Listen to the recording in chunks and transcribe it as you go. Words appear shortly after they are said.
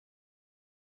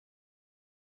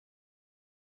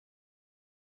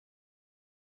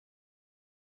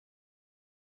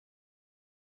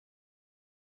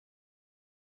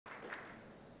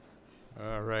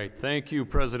All right, thank you,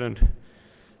 President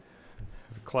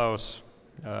Klaus.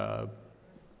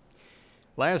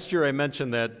 Last year I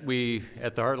mentioned that we,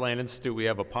 at the Heartland Institute, we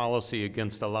have a policy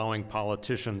against allowing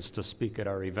politicians to speak at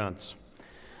our events.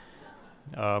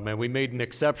 And we made an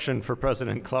exception for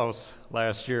President Klaus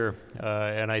last year,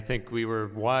 and I think we were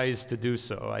wise to do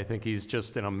so. I think he's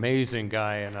just an amazing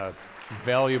guy and a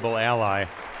valuable ally.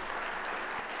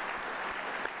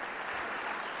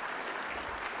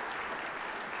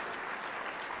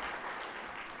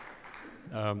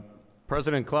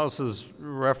 President Klaus's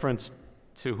reference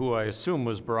to who I assume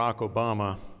was Barack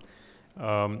Obama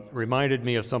reminded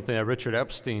me of something that Richard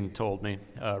Epstein told me.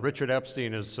 Richard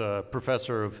Epstein is a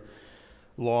professor of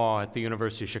law at the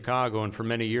University of Chicago and for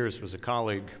many years was a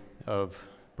colleague of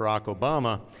Barack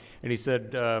Obama. And he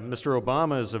said, Mr.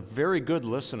 Obama is a very good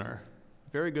listener,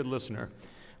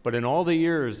 but in all the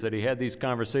years that he had these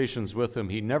conversations with him,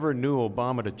 he never knew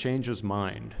Obama to change his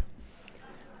mind.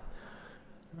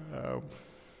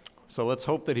 So let's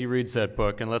hope that he reads that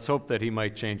book, and let's hope that he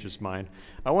might change his mind.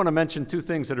 I want to mention two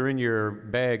things that are in your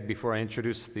bag before I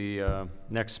introduce the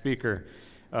next speaker.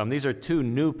 These are two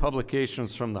new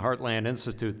publications from the Heartland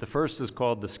Institute. The first is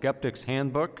called The Skeptic's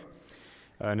Handbook,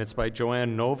 and it's by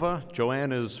Joanne Nova.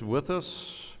 Joanne is with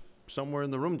us somewhere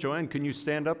in the room. Joanne, can you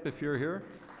stand up if you're here?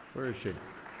 Where is she?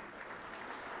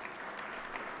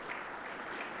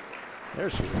 There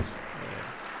she is.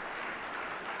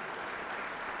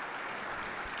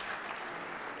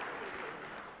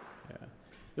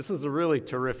 This is a really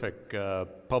terrific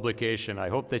publication. I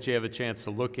hope that you have a chance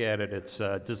to look at it. It's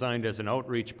designed as an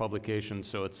outreach publication,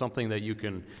 so it's something that you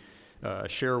can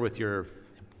share with your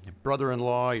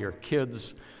brother-in-law, your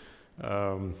kids,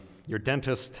 your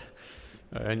dentist,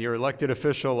 and your elected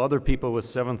official. Other people with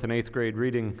 7th and 8th grade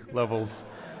reading levels,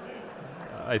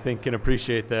 I think, can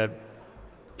appreciate that.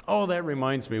 Oh, that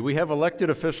reminds me, we have elected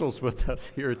officials with us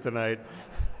here tonight.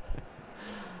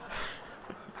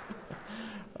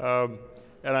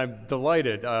 And I'm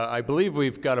delighted. I believe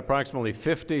we've got approximately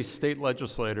 50 state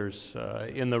legislators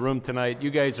in the room tonight.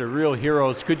 You guys are real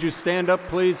heroes. Could you stand up,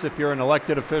 please, if you're an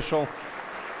elected official?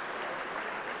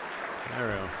 There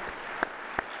we go.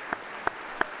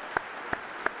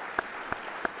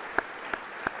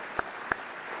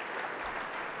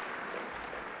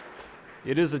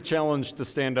 It is a challenge to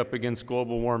stand up against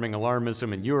global warming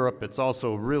alarmism in Europe. It's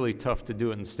also really tough to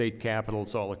do it in state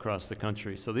capitals all across the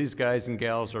country. So these guys and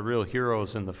gals are real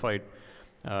heroes in the fight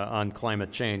on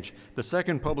climate change. The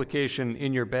second publication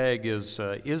in your bag is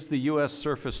the U.S.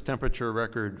 Surface Temperature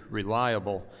Record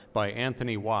Reliable by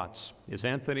Anthony Watts. Is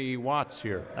Anthony Watts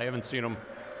here? I haven't seen him.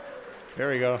 There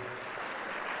we go.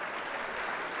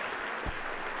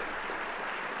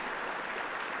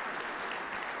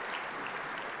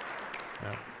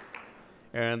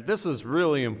 And this is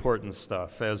really important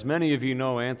stuff. As many of you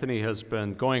know, Anthony has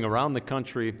been going around the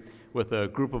country with a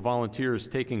group of volunteers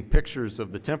taking pictures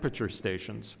of the temperature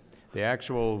stations, the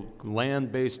actual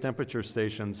land-based temperature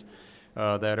stations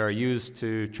that are used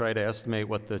to try to estimate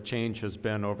what the change has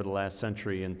been over the last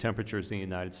century in temperatures in the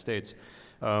United States.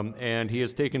 And he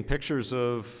has taken pictures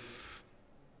of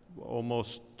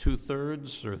almost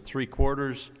 2/3 or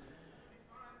 3/4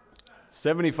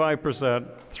 75%,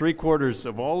 3/4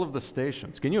 of all of the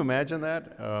stations. Can you imagine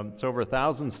that? It's over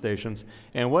 1,000 stations.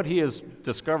 And what he has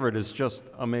discovered is just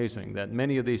amazing, that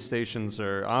many of these stations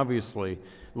are obviously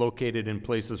located in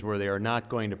places where they are not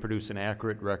going to produce an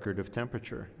accurate record of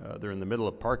temperature. They're in the middle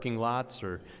of parking lots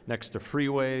or next to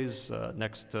freeways,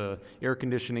 next to air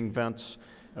conditioning vents,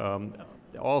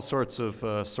 all sorts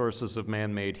of sources of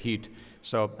man-made heat.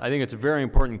 So I think it's a very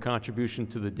important contribution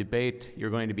to the debate.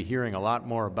 You're going to be hearing a lot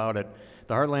more about it.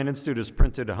 The Heartland Institute has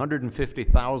printed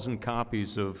 150,000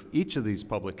 copies of each of these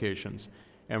publications,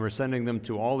 and we're sending them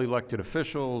to all elected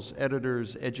officials,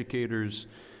 editors, educators,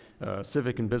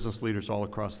 civic and business leaders all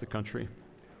across the country.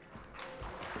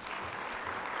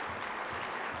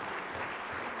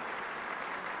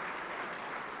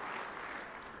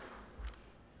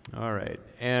 All right,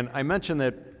 and I mentioned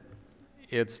that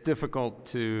it's difficult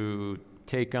to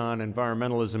take on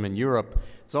environmentalism in Europe.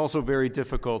 It's also very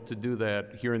difficult to do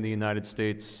that here in the United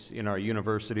States, in our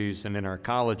universities and in our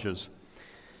colleges.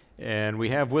 And we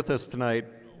have with us tonight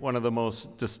one of the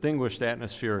most distinguished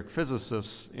atmospheric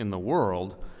physicists in the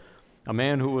world, a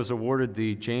man who was awarded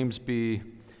the James B.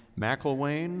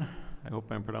 McIlwain, I hope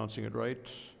I'm pronouncing it right.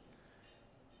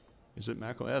 Is it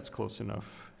McIlwain? That's close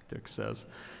enough, Dick says.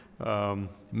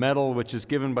 Medal, which is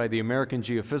given by the American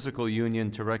Geophysical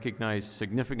Union to recognize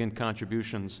significant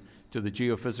contributions to the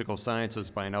geophysical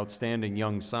sciences by an outstanding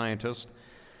young scientist.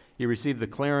 He received the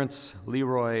Clarence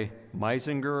Leroy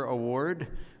Meisinger Award,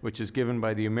 which is given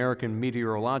by the American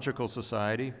Meteorological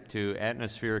Society to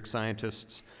atmospheric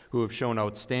scientists who have shown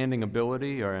outstanding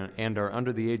ability and are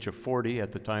under the age of 40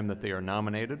 at the time that they are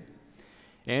nominated.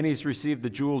 And he's received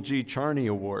the Jewel G. Charney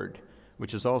Award,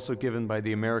 which is also given by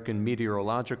the American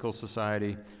Meteorological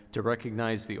Society to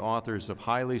recognize the authors of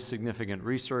highly significant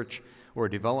research or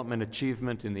development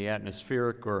achievement in the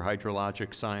atmospheric or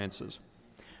hydrologic sciences.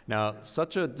 Now,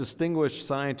 such a distinguished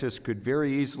scientist could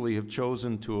very easily have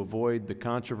chosen to avoid the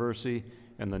controversy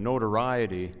and the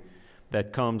notoriety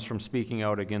that comes from speaking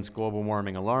out against global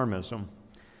warming alarmism.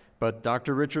 But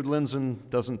Dr. Richard Lindzen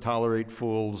doesn't tolerate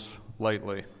fools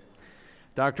lightly.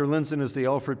 Dr. Lindzen is the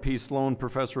Alfred P. Sloan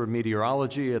Professor of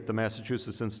Meteorology at the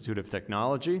Massachusetts Institute of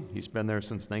Technology. He's been there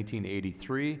since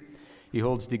 1983. He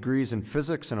holds degrees in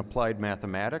physics and applied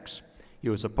mathematics. He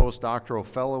was a postdoctoral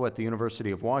fellow at the University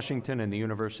of Washington and the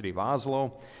University of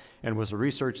Oslo, and was a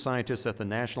research scientist at the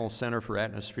National Center for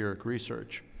Atmospheric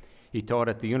Research. He taught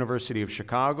at the University of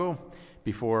Chicago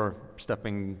before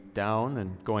stepping down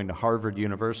and going to Harvard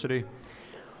University,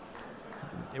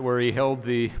 where he held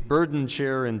the Burden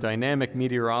Chair in Dynamic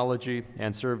Meteorology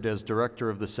and served as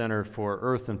director of the Center for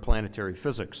Earth and Planetary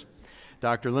Physics.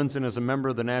 Dr. Lindzen is a member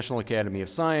of the National Academy of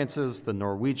Sciences, the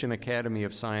Norwegian Academy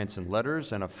of Science and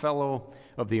Letters, and a fellow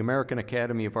of the American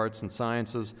Academy of Arts and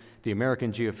Sciences, the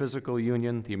American Geophysical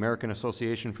Union, the American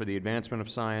Association for the Advancement of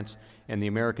Science, and the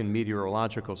American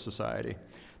Meteorological Society.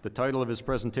 The title of his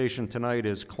presentation tonight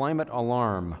is Climate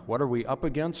Alarm: What Are We Up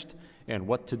Against and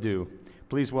What to Do?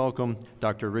 Please welcome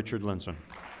Dr. Richard Lindzen.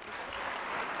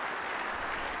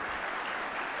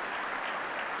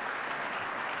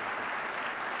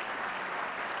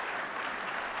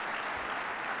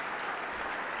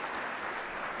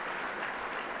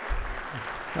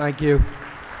 Thank you. I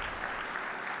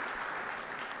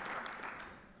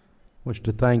wish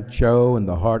to thank Joe and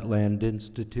the Heartland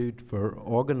Institute for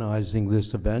organizing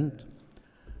this event.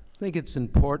 I think it's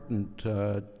important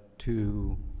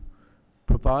to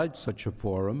provide such a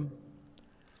forum,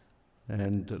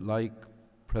 and like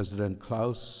President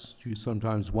Klaus, you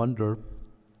sometimes wonder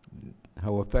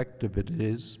how effective it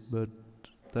is, but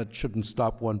that shouldn't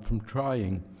stop one from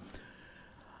trying.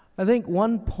 I think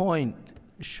one point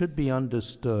should be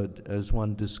understood as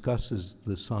one discusses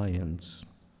the science,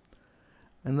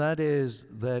 and that is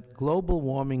that global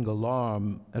warming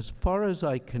alarm, as far as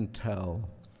I can tell,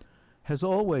 has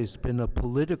always been a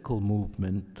political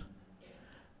movement,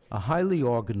 a highly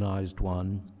organized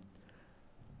one,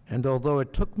 and although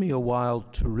it took me a while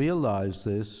to realize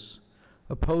this,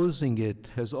 opposing it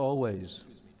has always,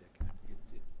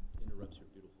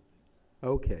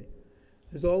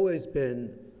 has always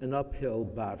been an uphill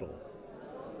battle.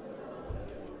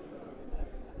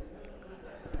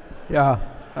 Yeah,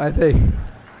 I think.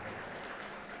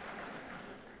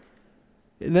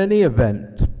 In any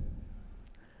event,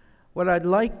 what I'd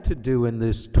like to do in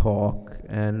this talk,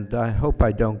 and I hope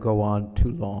I don't go on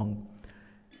too long,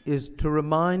 is to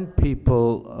remind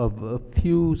people of a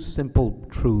few simple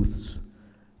truths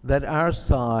that our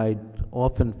side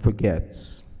often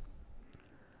forgets.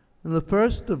 And the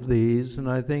first of these, and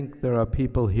I think there are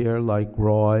people here like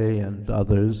Roy and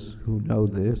others who know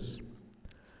this,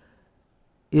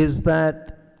 is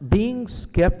that being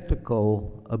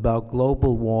skeptical about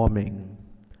global warming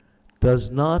does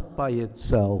not by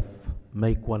itself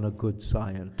make one a good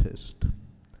scientist,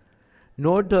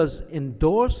 nor does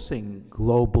endorsing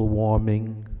global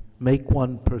warming make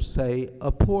one per se a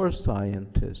poor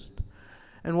scientist.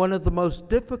 And one of the most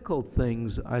difficult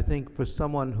things, I think, for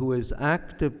someone who is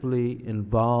actively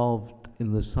involved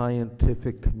in the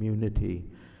scientific community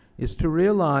is to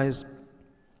realize,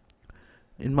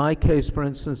 in my case, for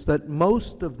instance, that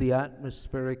most of the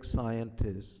atmospheric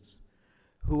scientists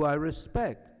who I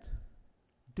respect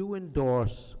do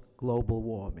endorse global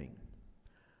warming.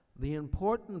 The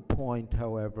important point,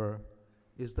 however,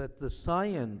 is that the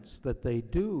science that they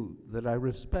do, that I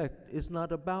respect, is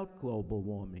not about global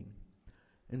warming.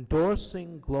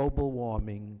 Endorsing global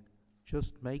warming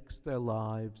just makes their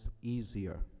lives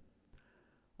easier.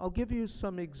 I'll give you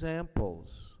some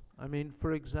examples. I mean,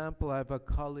 for example, I have a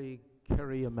colleague,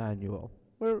 Kerry Emanuel.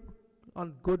 We're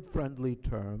on good, friendly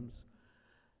terms.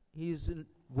 He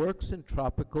works in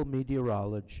tropical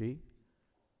meteorology.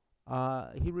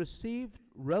 He received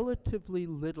relatively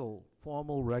little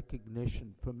formal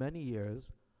recognition for many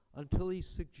years until he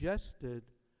suggested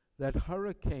that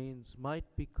hurricanes might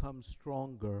become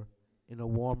stronger in a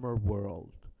warmer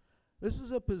world. This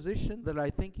is a position that I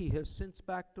think he has since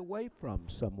backed away from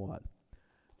somewhat.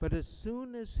 But as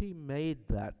soon as he made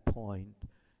that point,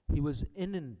 he was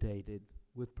inundated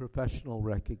with professional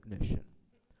recognition.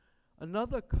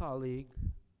 Another colleague,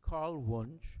 Carl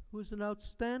Wunsch, who is an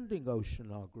outstanding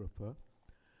oceanographer,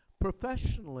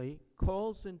 professionally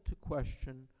calls into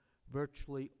question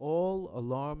virtually all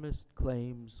alarmist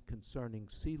claims concerning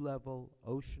sea level,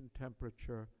 ocean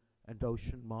temperature, and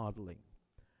ocean modeling.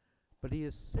 But he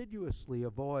assiduously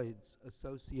avoids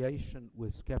association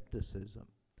with skepticism.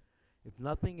 If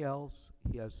nothing else,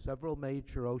 he has several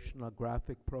major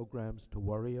oceanographic programs to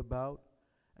worry about,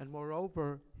 and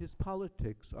moreover, his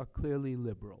politics are clearly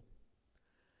liberal.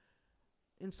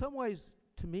 In some ways,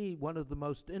 to me, one of the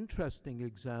most interesting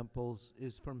examples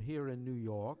is from here in New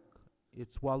York.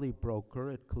 It's Wally Broker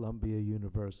at Columbia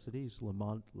University's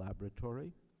Lamont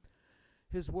Laboratory.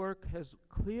 His work has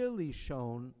clearly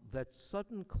shown that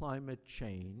sudden climate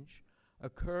change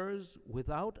occurs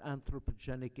without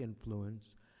anthropogenic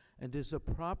influence and is a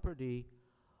property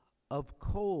of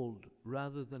cold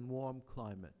rather than warm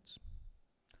climates.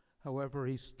 However,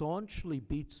 he staunchly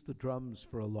beats the drums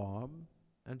for alarm,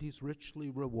 and he's richly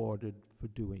rewarded for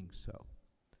doing so.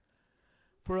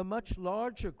 For a much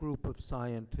larger group of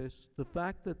scientists, the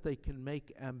fact that they can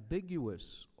make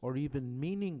ambiguous or even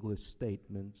meaningless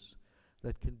statements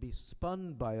that can be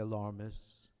spun by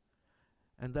alarmists,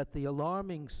 and that the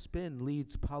alarming spin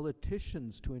leads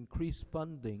politicians to increase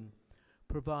funding,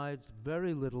 provides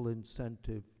very little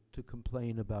incentive to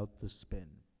complain about the spin.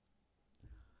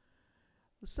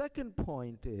 The second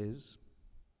point is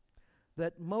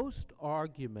that most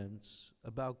arguments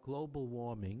about global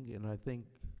warming, and I think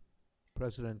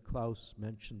President Klaus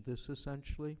mentioned this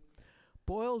essentially,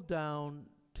 boil down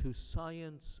to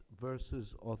science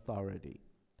versus authority.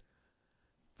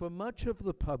 For much of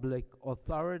the public,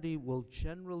 authority will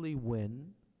generally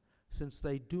win since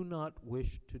they do not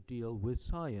wish to deal with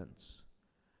science.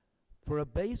 For a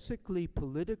basically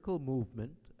political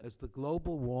movement, as the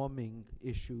global warming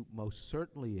issue most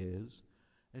certainly is,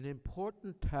 an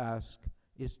important task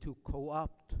is to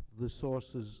co-opt the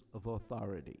sources of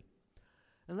authority.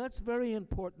 And that's very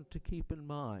important to keep in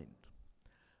mind.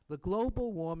 The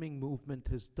global warming movement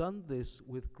has done this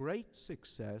with great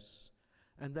success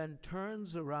and then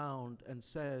turns around and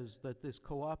says that this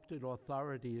co-opted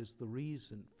authority is the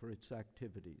reason for its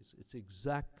activities. It's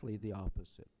exactly the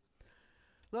opposite.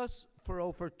 Thus, for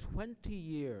over 20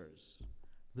 years,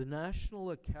 the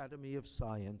National Academy of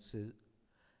Sciences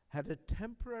had a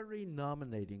temporary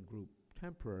nominating group,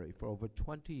 temporary for over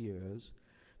 20 years,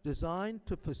 designed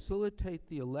to facilitate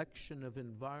the election of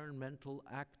environmental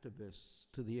activists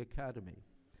to the Academy.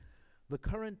 The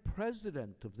current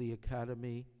president of the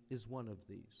Academy is one of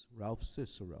these, Ralph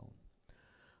Cicerone.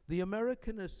 The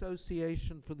American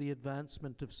Association for the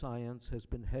Advancement of Science has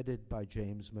been headed by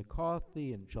James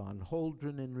McCarthy and John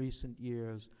Holdren in recent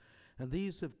years, and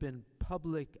these have been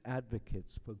public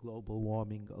advocates for global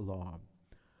warming alarm.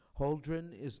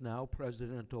 Holdren is now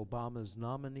President Obama's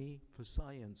nominee for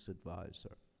Science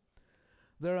Advisor.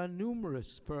 There are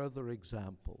numerous further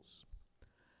examples.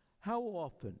 How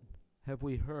often have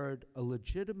we heard a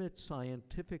legitimate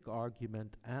scientific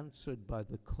argument answered by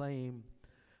the claim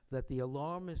that the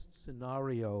alarmist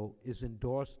scenario is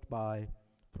endorsed by,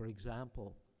 for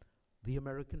example, the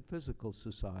American Physical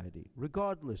Society,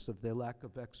 regardless of their lack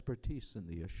of expertise in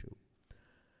the issue?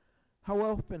 How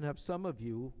often have some of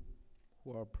you,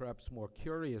 who are perhaps more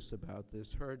curious about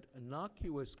this, heard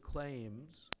innocuous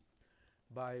claims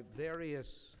by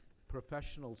various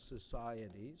professional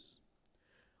societies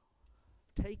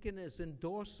taken as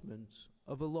endorsements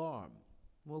of alarm?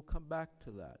 We'll come back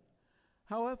to that.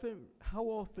 However, how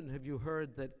often have you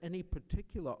heard that any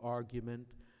particular argument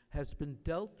has been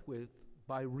dealt with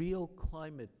by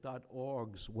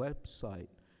realclimate.org's website,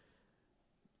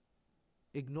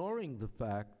 ignoring the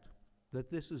fact that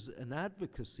this is an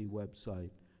advocacy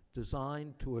website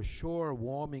designed to assure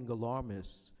warming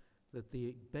alarmists that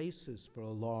the basis for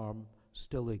alarm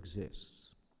still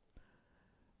exists?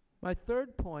 My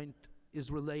third point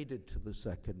is related to the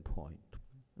second point,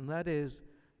 and that is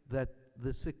that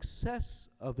the success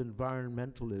of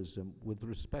environmentalism with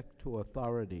respect to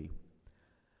authority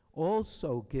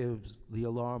also gives the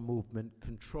alarm movement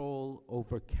control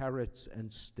over carrots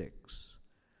and sticks,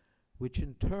 which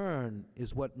in turn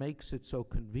is what makes it so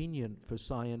convenient for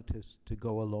scientists to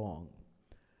go along.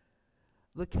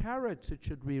 The carrots, it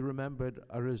should be remembered,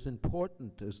 are as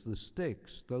important as the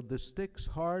sticks, though the sticks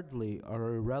hardly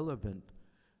are irrelevant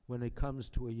when it comes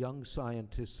to a young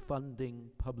scientist's funding,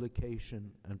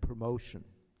 publication, and promotion.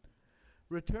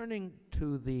 Returning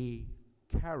to the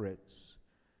carrots,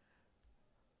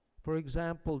 for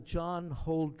example, John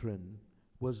Holdren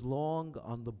was long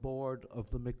on the board of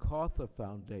the MacArthur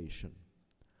Foundation,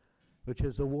 which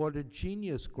has awarded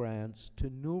genius grants to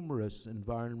numerous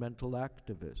environmental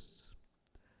activists.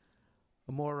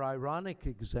 A more ironic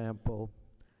example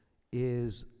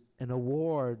is an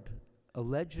award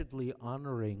allegedly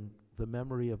honoring the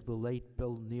memory of the late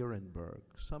Bill Nierenberg.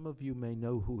 Some of you may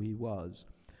know who he was.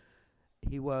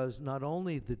 He was not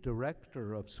only the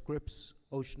director of Scripps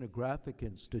Oceanographic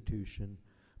Institution,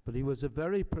 but he was a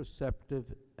very perceptive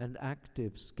and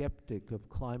active skeptic of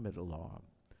climate alarm.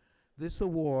 This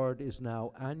award is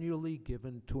now annually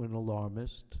given to an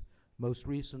alarmist, most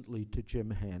recently to Jim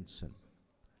Hansen.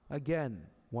 Again,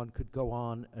 one could go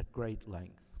on at great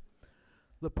length.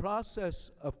 The process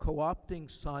of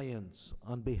co-opting science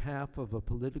on behalf of a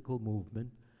political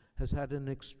movement has had an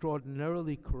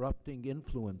extraordinarily corrupting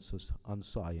influence on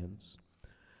science,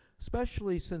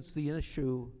 especially since the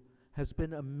issue has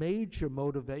been a major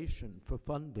motivation for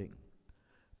funding.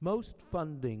 Most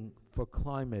funding for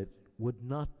climate would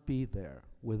not be there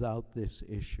without this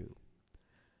issue.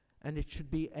 And it should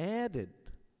be added,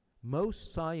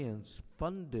 most science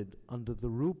funded under the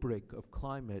rubric of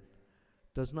climate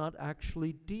does not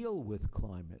actually deal with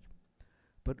climate,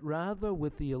 but rather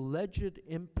with the alleged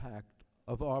impact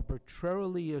of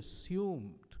arbitrarily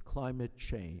assumed climate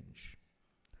change.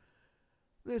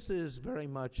 This is very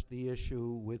much the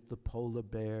issue with the polar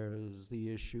bears,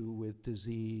 the issue with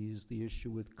disease, the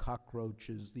issue with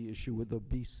cockroaches, the issue with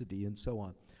obesity, and so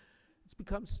on. It's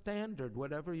become standard,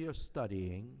 whatever you're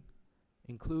studying,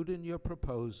 include in your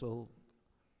proposal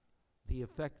the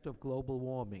effect of global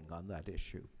warming on that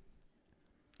issue.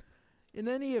 In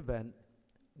any event,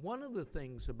 one of the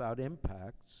things about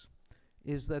impacts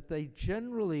is that they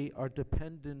generally are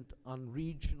dependent on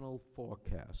regional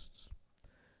forecasts.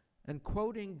 And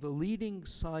quoting the leading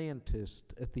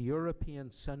scientist at the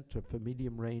European Center for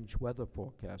Medium-Range Weather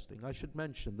Forecasting, I should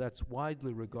mention that's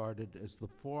widely regarded as the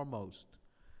foremost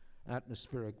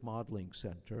atmospheric modeling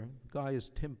center. The guy is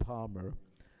Tim Palmer.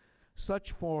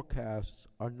 Such forecasts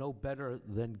are no better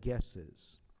than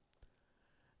guesses.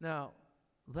 Now,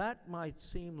 that might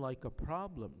seem like a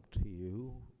problem to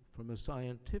you from a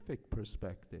scientific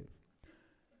perspective,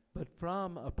 but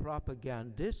from a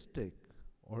propagandistic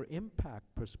or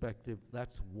impact perspective,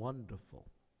 that's wonderful.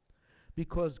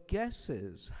 Because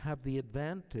guesses have the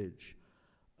advantage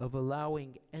of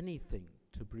allowing anything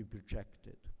to be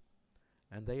projected,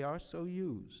 and they are so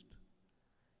used.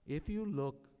 If you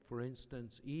look, for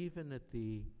instance, even at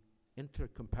the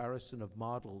intercomparison of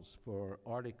models for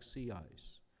Arctic sea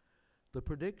ice, the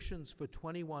predictions for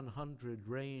 2100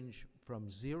 range from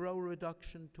 0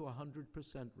 reduction to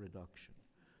 100% reduction.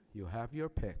 You have your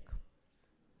pick.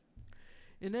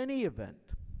 In any event,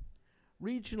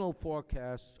 regional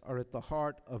forecasts are at the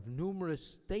heart of numerous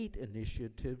state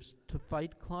initiatives to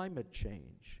fight climate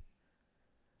change.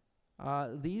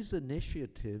 These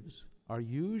initiatives are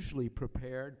usually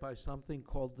prepared by something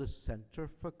called the Center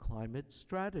for Climate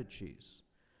Strategies.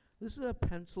 This is a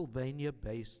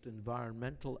Pennsylvania-based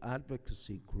environmental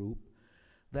advocacy group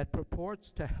that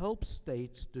purports to help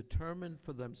states determine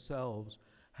for themselves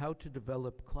how to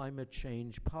develop climate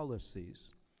change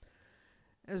policies.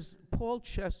 As Paul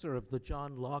Chesser of the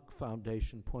John Locke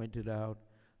Foundation pointed out,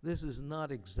 this is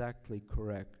not exactly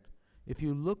correct. If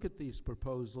you look at these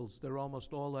proposals, they're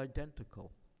almost all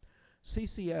identical.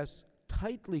 CCS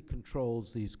tightly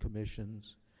controls these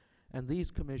commissions, and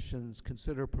these commissions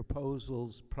consider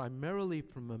proposals primarily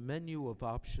from a menu of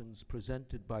options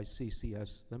presented by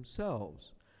CCS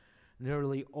themselves.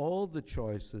 Nearly all the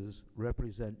choices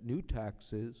represent new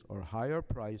taxes or higher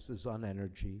prices on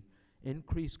energy,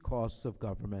 increased costs of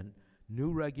government,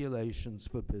 new regulations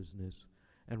for business,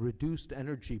 and reduced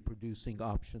energy-producing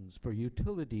options for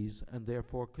utilities and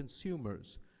therefore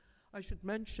consumers. I should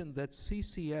mention that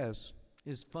CCS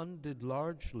is funded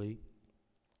largely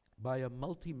by a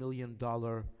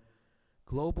multi-million-dollar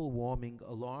global warming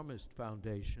alarmist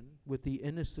foundation with the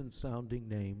innocent-sounding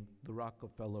name, the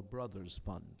Rockefeller Brothers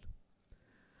Fund.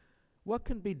 What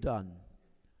can be done?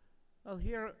 Well,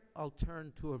 here I'll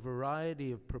turn to a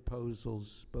variety of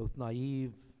proposals, both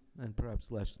naive and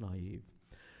perhaps less naive.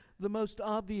 The most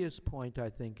obvious point,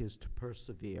 I think, is to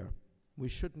persevere. We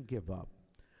shouldn't give up.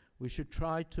 We should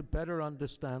try to better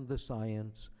understand the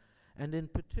science, and in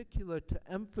particular to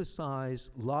emphasize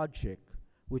logic,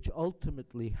 which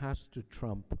ultimately has to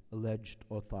trump alleged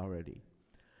authority.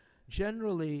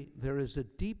 Generally, there is a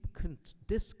deep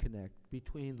disconnect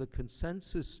between the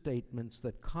consensus statements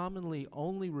that commonly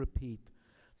only repeat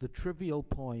the trivial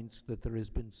points that there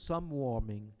has been some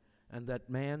warming and that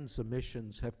man's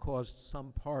emissions have caused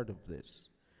some part of this,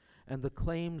 and the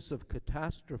claims of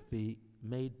catastrophe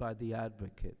made by the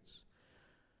advocates.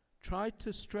 Try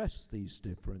to stress these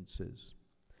differences.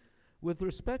 With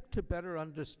respect to better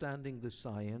understanding the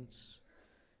science,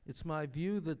 It's my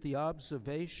view that the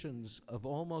observations of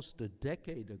almost a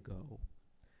decade ago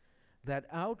that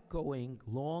outgoing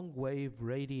long-wave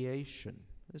radiation,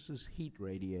 this is heat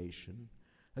radiation,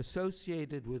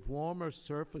 associated with warmer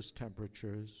surface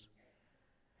temperatures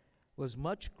was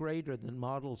much greater than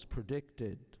models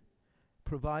predicted,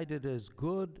 provided as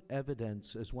good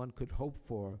evidence as one could hope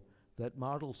for that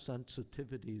model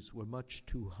sensitivities were much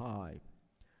too high.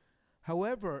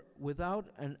 However, without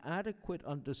an adequate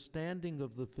understanding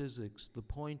of the physics, the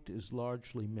point is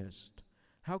largely missed.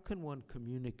 How can one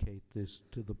communicate this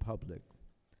to the public?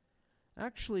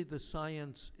 Actually, the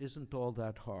science isn't all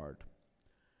that hard.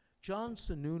 John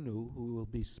Sununu, who will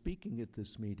be speaking at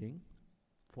this meeting,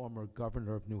 former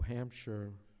governor of New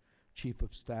Hampshire, chief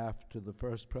of staff to the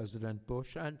first President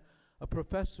Bush, and a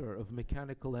professor of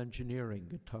mechanical engineering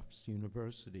at Tufts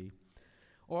University,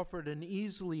 offered an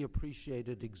easily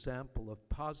appreciated example of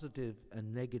positive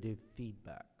and negative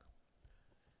feedback.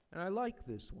 And I like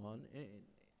this one.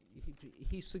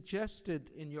 He suggested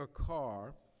in your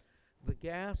car, the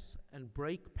gas and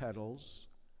brake pedals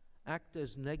act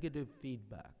as negative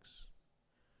feedbacks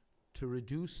to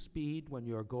reduce speed when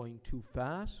you're going too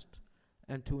fast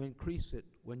and to increase it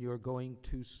when you're going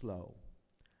too slow.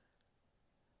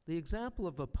 The example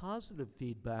of a positive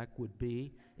feedback would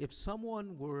be if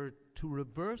someone were to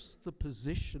reverse the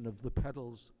position of the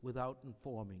pedals without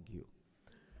informing you,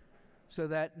 so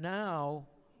that now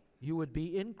you would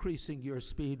be increasing your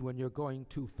speed when you're going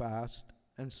too fast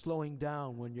and slowing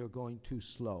down when you're going too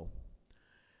slow.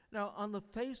 Now, on the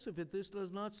face of it, this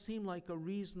does not seem like a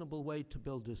reasonable way to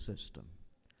build a system.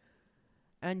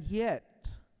 And yet,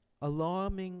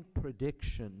 alarming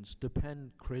predictions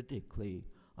depend critically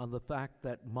on the fact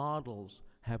that models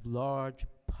have large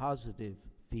positive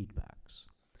feedbacks.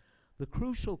 The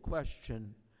crucial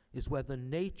question is whether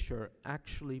nature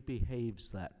actually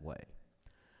behaves that way.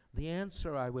 The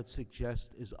answer, I would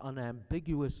suggest, is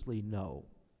unambiguously no.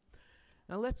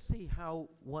 Now let's see how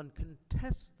one can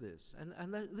test this.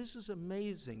 And this is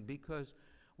amazing because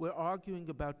we're arguing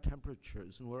about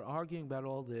temperatures and we're arguing about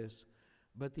all this,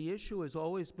 but the issue has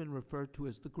always been referred to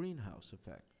as the greenhouse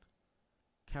effect.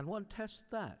 Can one test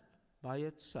that by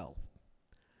itself?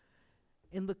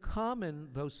 In the common,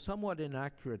 though somewhat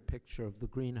inaccurate picture of the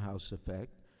greenhouse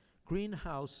effect,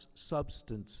 greenhouse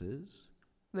substances,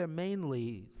 they're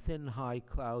mainly thin, high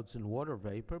clouds and water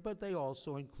vapor, but they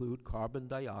also include carbon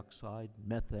dioxide,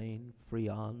 methane,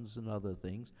 freons, and other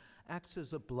things, acts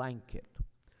as a blanket.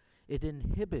 It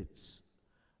inhibits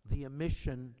the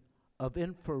emission of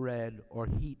infrared or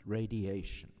heat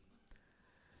radiation.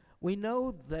 We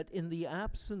know that in the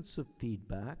absence of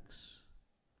feedbacks,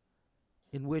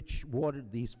 in which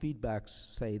these feedbacks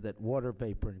say that water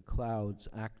vapor and clouds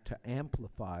act to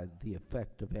amplify the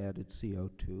effect of added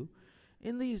CO2,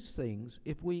 in these things,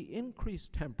 if we increase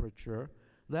temperature,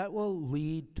 that will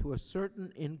lead to a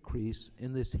certain increase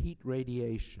in this heat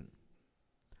radiation.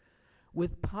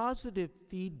 With positive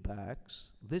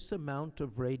feedbacks, this amount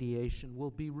of radiation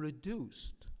will be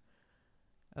reduced.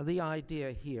 The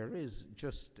idea here is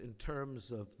just in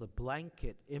terms of the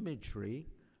blanket imagery,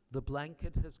 the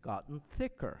blanket has gotten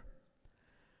thicker.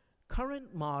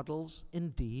 Current models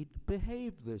indeed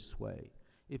behave this way.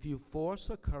 If you force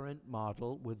a current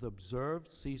model with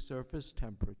observed sea surface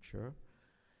temperature,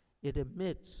 it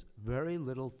emits very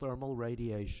little thermal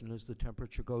radiation as the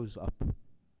temperature goes up.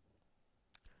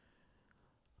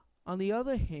 On the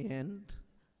other hand,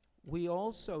 we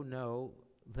also know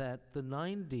that the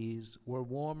 90s were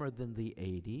warmer than the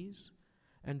 80s,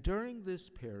 and during this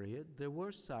period there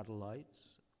were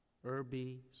satellites,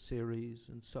 IRBI, Ceres,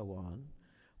 and so on,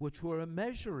 which were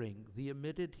measuring the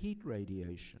emitted heat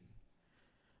radiation.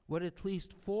 What at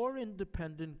least 4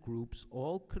 independent groups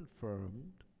all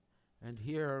confirmed, and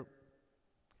here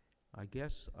I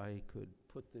guess I could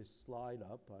put this slide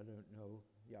up, I don't know,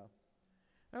 yeah.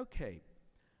 Okay,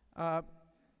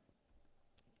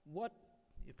 what,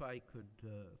 if I could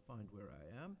find where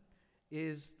I am,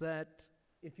 is that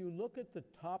if you look at the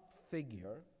top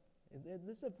figure, and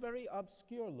this is a very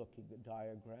obscure looking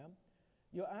diagram,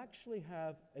 you actually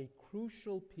have a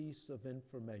crucial piece of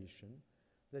information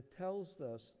that tells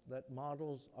us that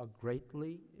models are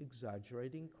greatly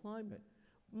exaggerating climate.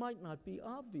 Might not be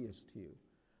obvious to you,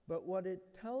 but what it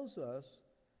tells us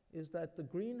is that the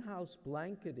greenhouse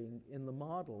blanketing in the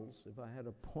models, if I had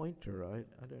a pointer,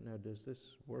 I don't know, does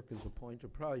this work as a pointer?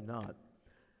 Probably not,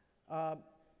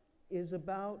 is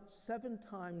about 7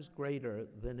 times greater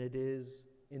than it is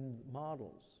in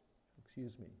models.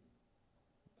 Excuse me.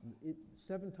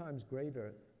 7 times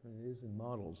greater than it is in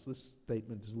models. This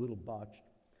statement is a little botched.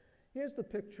 Here's the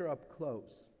picture up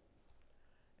close.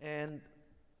 And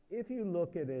if you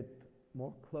look at it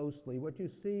more closely, what you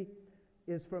see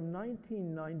is from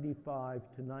 1995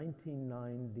 to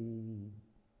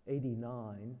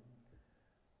 1989,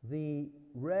 the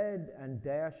red and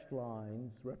dashed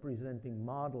lines representing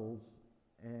models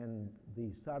and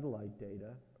the satellite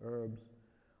data, ERBs,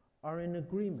 are in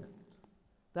agreement.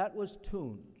 That was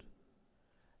tuned.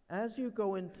 As you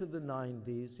go into the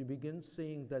 90s, you begin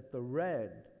seeing that the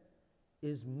red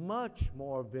is much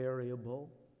more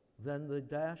variable than the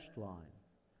dashed line.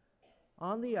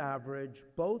 On the average,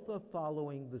 both are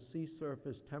following the sea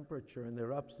surface temperature in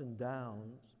their ups and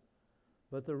downs,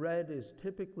 but the red is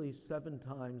typically 7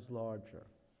 times larger.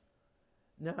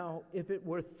 Now, if it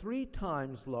were 3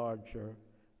 times larger,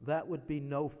 that would be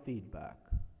no feedback.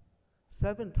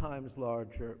 7 times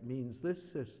larger means this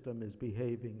system is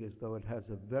behaving as though it has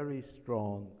a very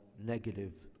strong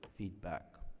negative feedback.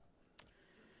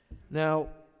 Now,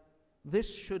 this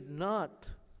should not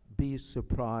be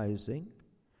surprising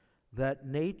that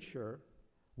nature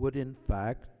would in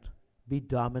fact be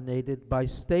dominated by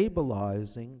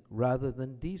stabilizing rather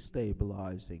than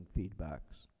destabilizing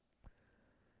feedbacks.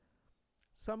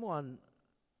 Someone,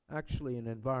 actually an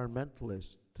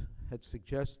environmentalist, had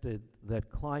suggested that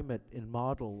climate in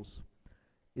models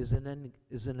is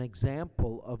an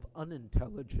example of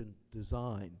unintelligent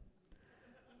design.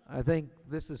 I think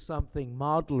this is something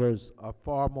modelers are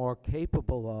far more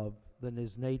capable of than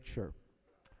is nature.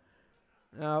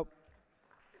 Now,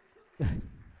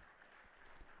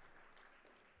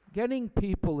 getting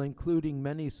people, including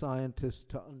many scientists,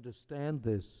 to understand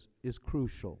this is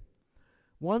crucial.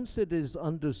 Once it is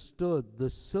understood, the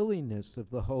silliness of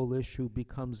the whole issue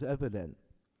becomes evident.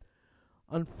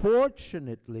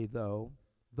 Unfortunately, though,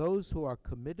 those who are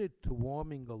committed to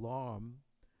warming alarm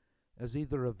as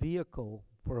either a vehicle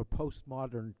for a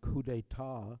postmodern coup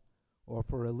d'etat or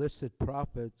for illicit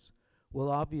profits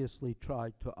will obviously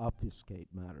try to obfuscate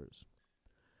matters.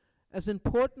 As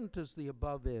important as the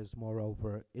above is,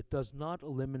 moreover, it does not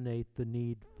eliminate the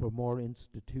need for more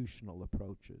institutional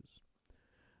approaches.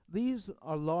 These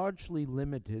are largely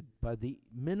limited by the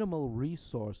minimal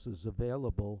resources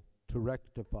available to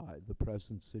rectify the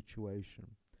present situation.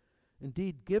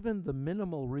 Indeed, given the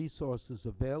minimal resources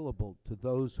available to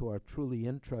those who are truly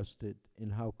interested in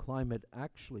how climate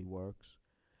actually works,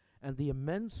 and the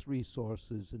immense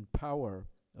resources and power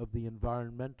of the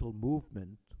environmental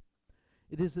movement,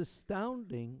 it is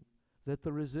astounding that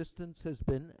the resistance has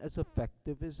been as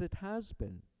effective as it has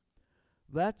been.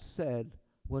 That said,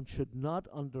 one should not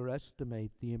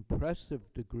underestimate the impressive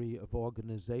degree of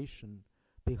organization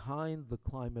behind the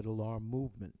climate alarm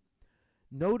movement.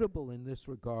 Notable in this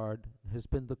regard has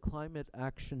been the Climate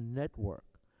Action Network.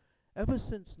 Ever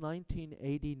since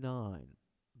 1989,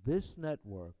 this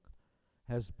network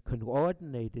has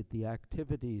coordinated the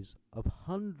activities of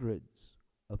hundreds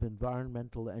of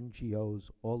environmental NGOs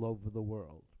all over the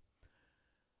world.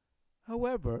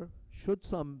 However, should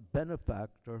some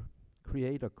benefactor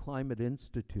create a climate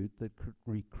institute that could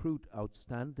recruit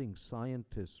outstanding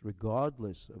scientists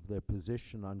regardless of their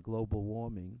position on global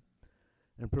warming,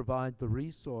 and provide the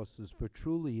resources for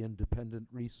truly independent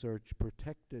research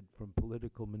protected from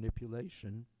political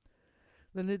manipulation,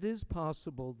 then it is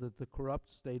possible that the corrupt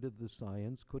state of the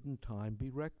science could in time be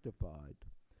rectified.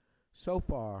 So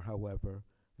far, however,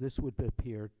 this would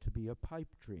appear to be a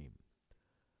pipe dream.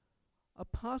 A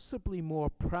possibly more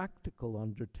practical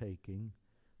undertaking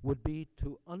would be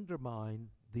to undermine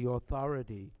the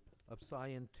authority of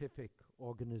scientific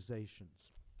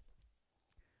organizations.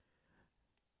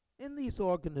 In these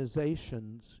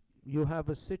organizations, you have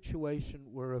a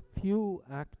situation where a few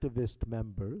activist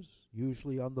members,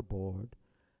 usually on the board,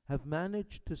 have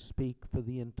managed to speak for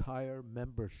the entire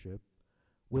membership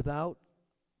without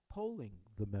polling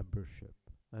the membership.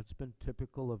 That's been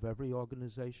typical of every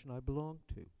organization I belong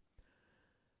to.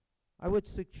 I would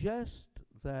suggest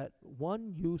that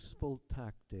one useful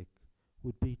tactic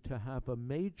would be to have a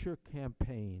major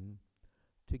campaign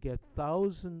to get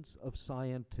thousands of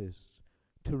scientists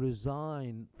to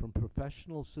resign from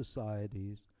professional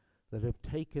societies that have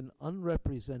taken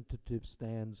unrepresentative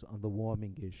stands on the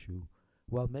warming issue,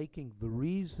 while making the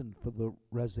reason for the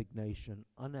resignation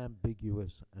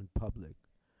unambiguous and public.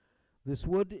 This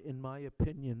would, in my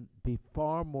opinion, be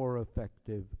far more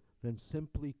effective than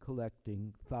simply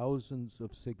collecting thousands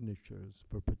of signatures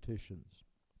for petitions.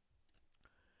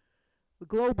 The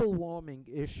global warming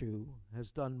issue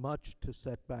has done much to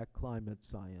set back climate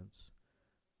science.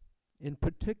 In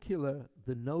particular,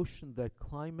 the notion that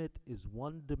climate is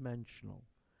one-dimensional,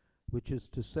 which is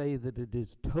to say that it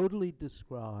is totally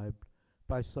described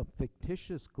by some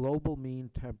fictitious global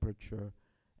mean temperature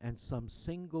and some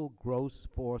single gross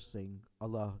forcing, a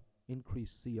la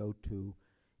increased CO2,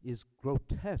 is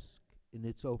grotesque in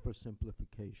its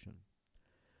oversimplification.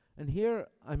 And here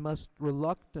I must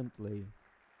reluctantly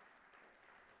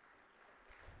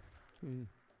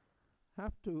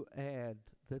have to add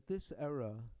that this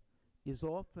error is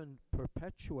often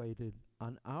perpetuated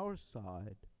on our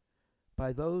side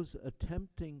by those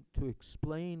attempting to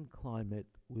explain climate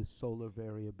with solar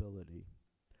variability.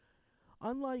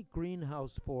 Unlike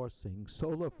greenhouse forcing,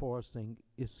 solar forcing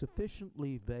is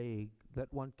sufficiently vague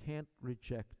that one can't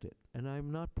reject it, and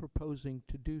I'm not proposing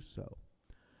to do so.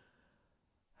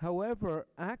 However,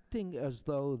 acting as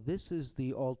though this is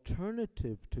the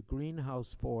alternative to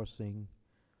greenhouse forcing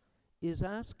is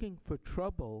asking for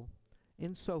trouble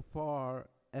insofar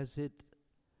as it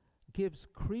gives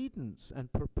credence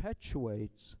and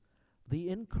perpetuates the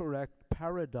incorrect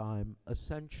paradigm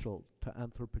essential to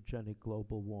anthropogenic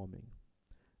global warming.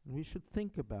 And we should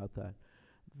think about that.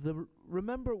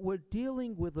 Remember, we're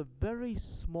dealing with a very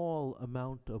small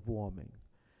amount of warming.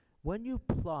 When you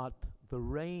plot the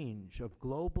range of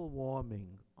global warming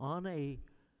on a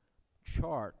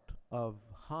chart of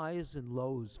highs and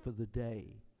lows for the day,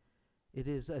 it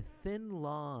is a thin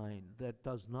line that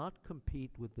does not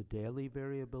compete with the daily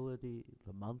variability,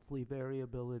 the monthly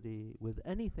variability, with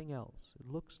anything else. It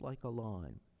looks like a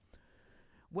line.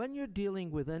 When you're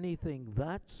dealing with anything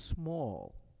that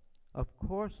small, of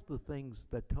course the things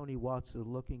that Tony Watts is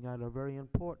looking at are very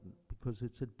important because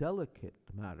it's a delicate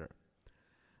matter.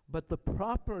 But the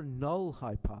proper null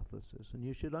hypothesis, and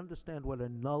you should understand what a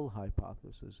null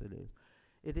hypothesis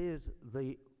it is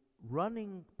the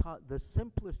the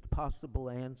simplest possible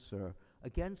answer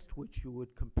against which you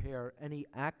would compare any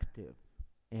active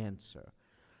answer.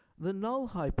 The null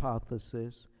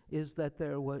hypothesis is that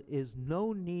there is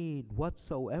no need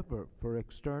whatsoever for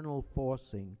external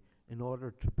forcing in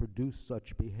order to produce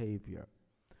such behavior.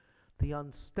 The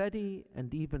unsteady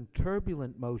and even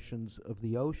turbulent motions of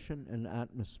the ocean and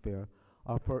atmosphere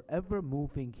are forever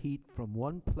moving heat from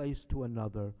one place to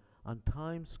another on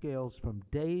time scales from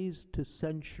days to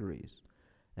centuries,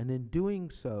 and in doing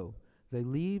so, they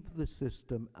leave the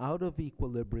system out of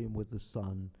equilibrium with the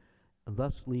sun, and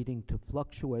thus leading to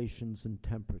fluctuations in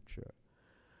temperature.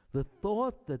 The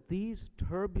thought that these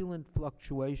turbulent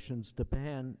fluctuations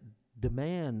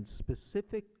demand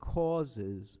specific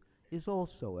causes is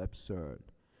also absurd.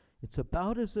 It's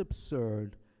about as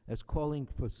absurd as calling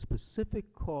for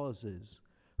specific causes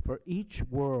for each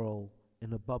whirl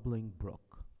in a bubbling brook.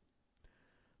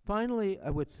 Finally,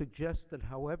 I would suggest that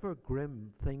however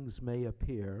grim things may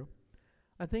appear,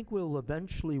 I think we'll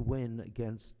eventually win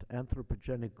against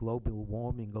anthropogenic global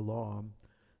warming alarm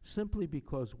simply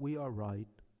because we are right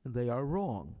and they are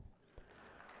wrong.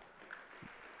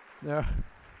 There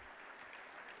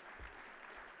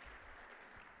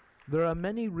are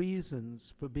many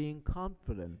reasons for being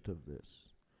confident of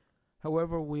this.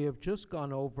 However, we have just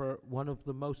gone over one of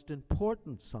the most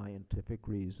important scientific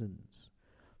reasons.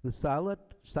 The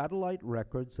satellite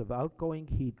records of outgoing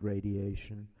heat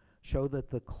radiation show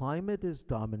that the climate is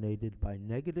dominated by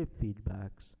negative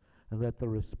feedbacks and that the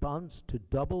response to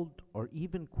doubled or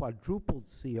even quadrupled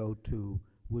CO2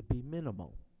 would be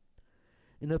minimal.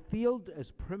 In a field as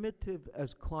primitive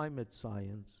as climate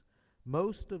science,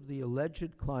 most of the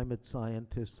alleged climate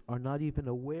scientists are not even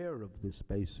aware of this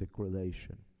basic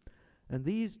relation. And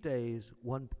these days,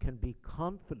 one can be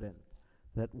confident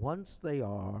that once they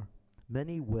are,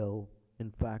 many will,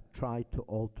 in fact, try to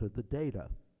alter the data.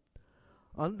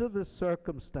 Under the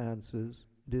circumstances,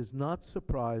 it is not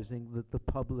surprising that the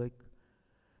public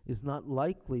is not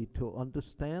likely to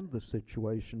understand the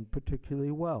situation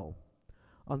particularly well.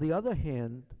 On the other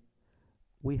hand,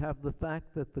 we have the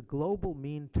fact that the global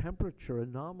mean temperature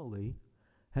anomaly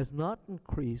has not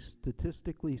increased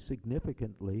statistically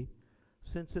significantly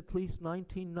since at least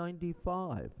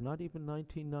 1995, not even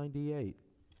 1998.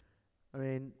 I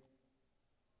mean,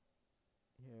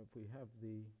 if we have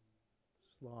the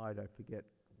slide, I forget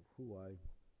who I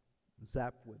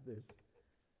zapped with this.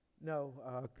 No,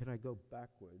 can I go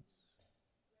backwards?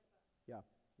 Yeah.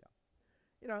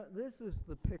 You know, this is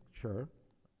the picture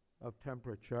of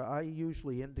temperature. I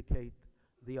usually indicate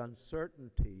the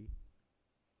uncertainty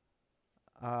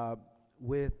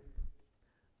with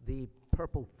the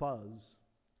purple fuzz.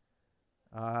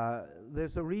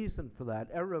 There's a reason for that.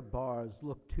 Error bars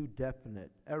look too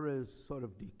definite. Errors sort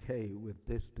of decay with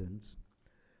distance.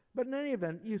 But in any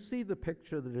event, you see the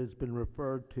picture that has been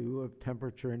referred to of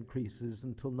temperature increases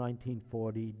until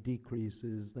 1940,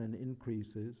 decreases, then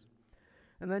increases.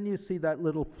 And then you see that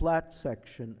little flat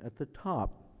section at the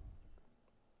top.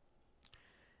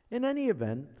 In any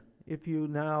event, if you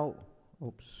now,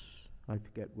 I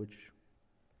forget which.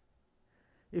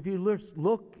 If you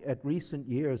look at recent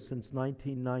years since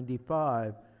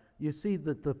 1995, you see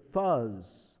that the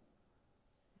fuzz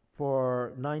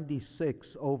for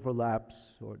 96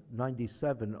 overlaps, or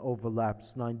 97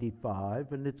 overlaps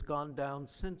 95, and it's gone down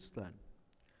since then.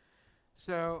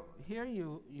 So here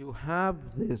you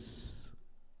have this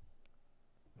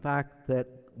fact that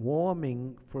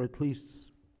warming for at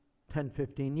least 10,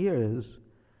 15 years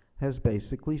has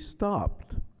basically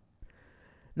stopped.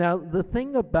 Now, the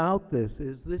thing about this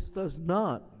is this does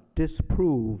not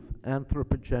disprove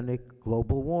anthropogenic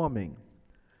global warming.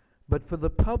 But for the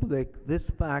public, this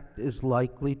fact is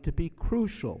likely to be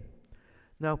crucial.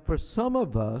 Now, for some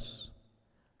of us,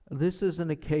 this is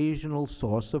an occasional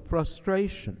source of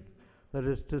frustration. That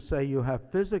is to say, you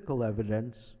have physical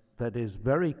evidence that is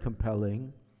very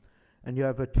compelling, and you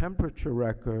have a temperature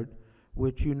record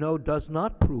which you know does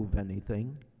not prove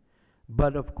anything,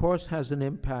 but of course has an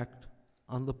impact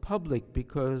on the public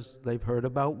because they've heard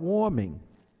about warming.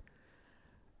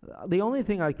 The only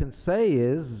thing I can say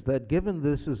is that given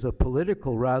this is a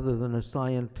political rather than a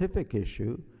scientific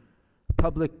issue,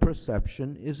 public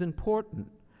perception is important.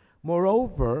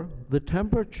 Moreover, the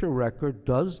temperature record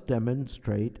does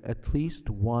demonstrate at least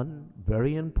one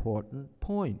very important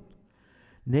point,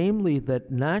 namely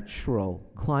that natural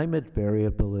climate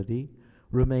variability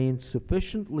remains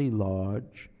sufficiently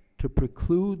large to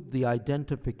preclude the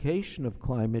identification of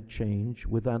climate change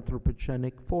with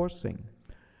anthropogenic forcing.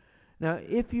 Now,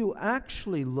 if you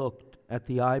actually looked at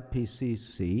the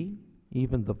IPCC,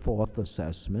 even the fourth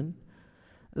assessment,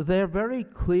 they're very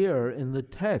clear in the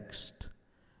text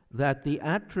that the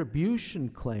attribution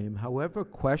claim, however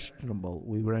questionable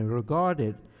we regard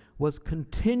it, was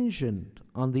contingent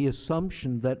on the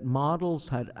assumption that models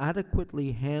had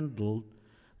adequately handled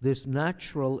this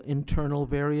natural internal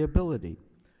variability.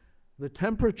 The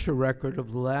temperature record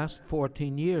of the last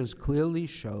 14 years clearly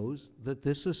shows that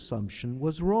this assumption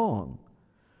was wrong.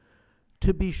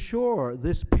 To be sure,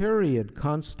 this period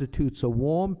constitutes a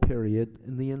warm period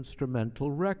in the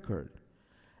instrumental record,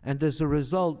 and as a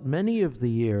result, many of the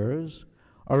years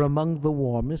are among the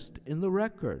warmest in the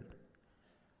record.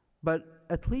 But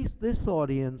at least this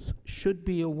audience should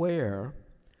be aware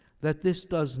that this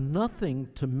does nothing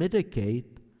to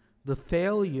mitigate the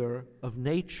failure of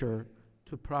nature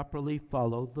to properly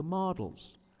follow the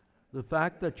models. The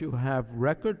fact that you have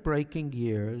record-breaking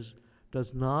years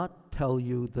does not tell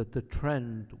you that the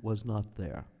trend was not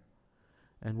there.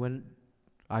 And when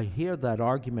I hear that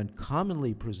argument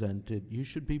commonly presented, you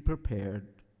should be prepared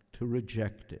to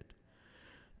reject it.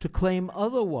 To claim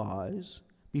otherwise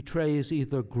betrays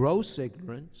either gross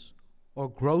ignorance or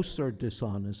grosser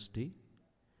dishonesty.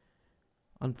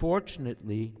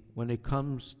 Unfortunately, when it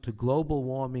comes to global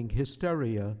warming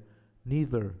hysteria,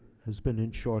 neither has been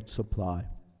in short supply.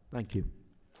 Thank you.